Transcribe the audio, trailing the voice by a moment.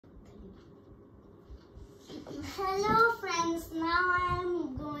Hello friends, now I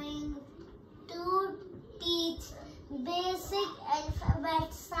am going to teach basic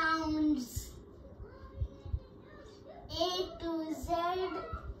alphabet sounds A to Z.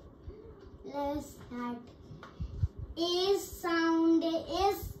 Let's start. A sound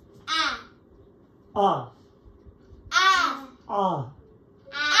is A. A. A. A.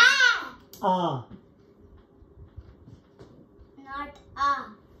 A. A. Not A.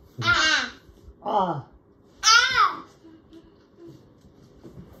 A. A.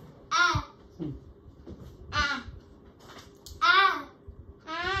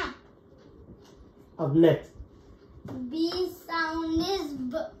 Up next. B sound is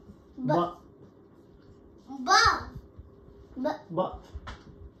B. B. B. B. B.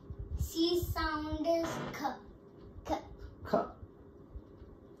 C sound is K. K. K.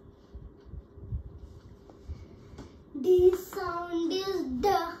 D sound is D.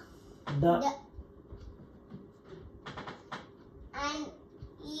 D. D. And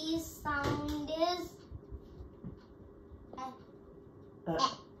E sound is E.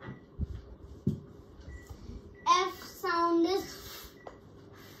 F sound is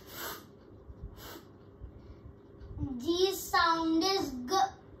G sound is G.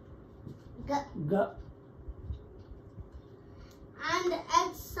 G. G. And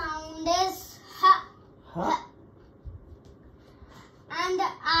H sound is H. H. And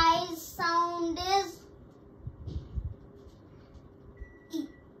I sound is E.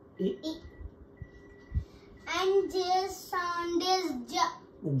 E. And J sound is J.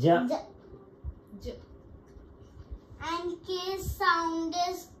 J. J. And K sound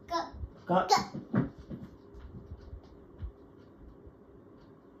is K. K. K.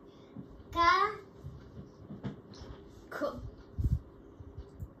 K. K.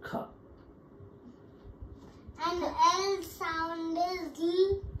 K. And L sound is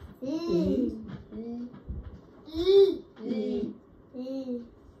L. E. L. E.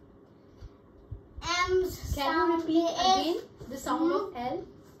 M Can you sound repeat is again the sound of L?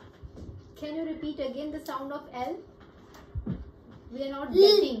 Can you repeat again the sound of L? We are not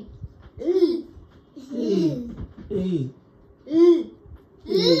getting. L. E. E. L.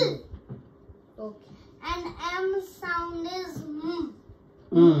 E. Okay. And M sound is M.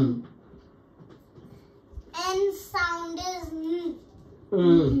 Mm. N sound is N.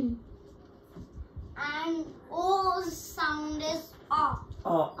 Mm. And O sound is A.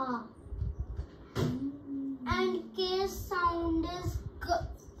 A. And K sound is K.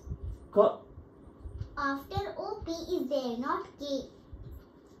 K. After O, P is there, not K.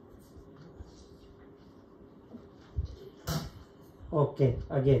 Okay,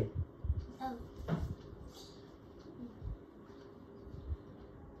 again. Oh.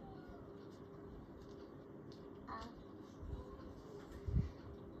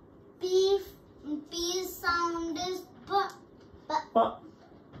 P sound is P. P. P.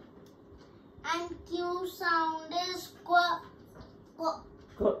 And Q sound is Q. Q.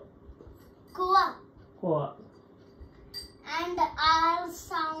 K. Q. Q. And R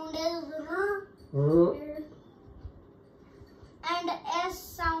sound is R. R. And S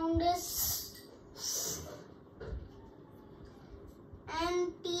sound is S.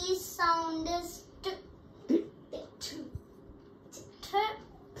 And T sound is T. T. T.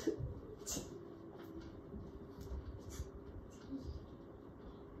 T.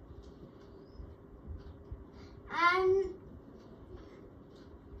 And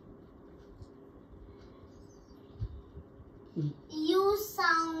U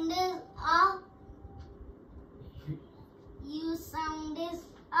sound is A. U sound is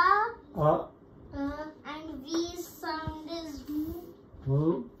A. A. And V sound is V.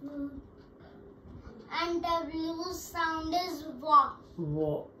 V. And W sound is W.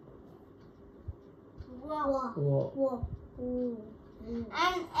 W. W. W.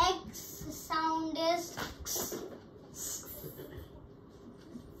 And X sound is X.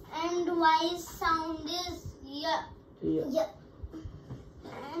 And Y sound is Y. Yeah.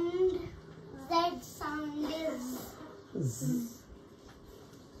 And Z sound is Z. Z.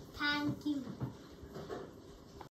 Thank you.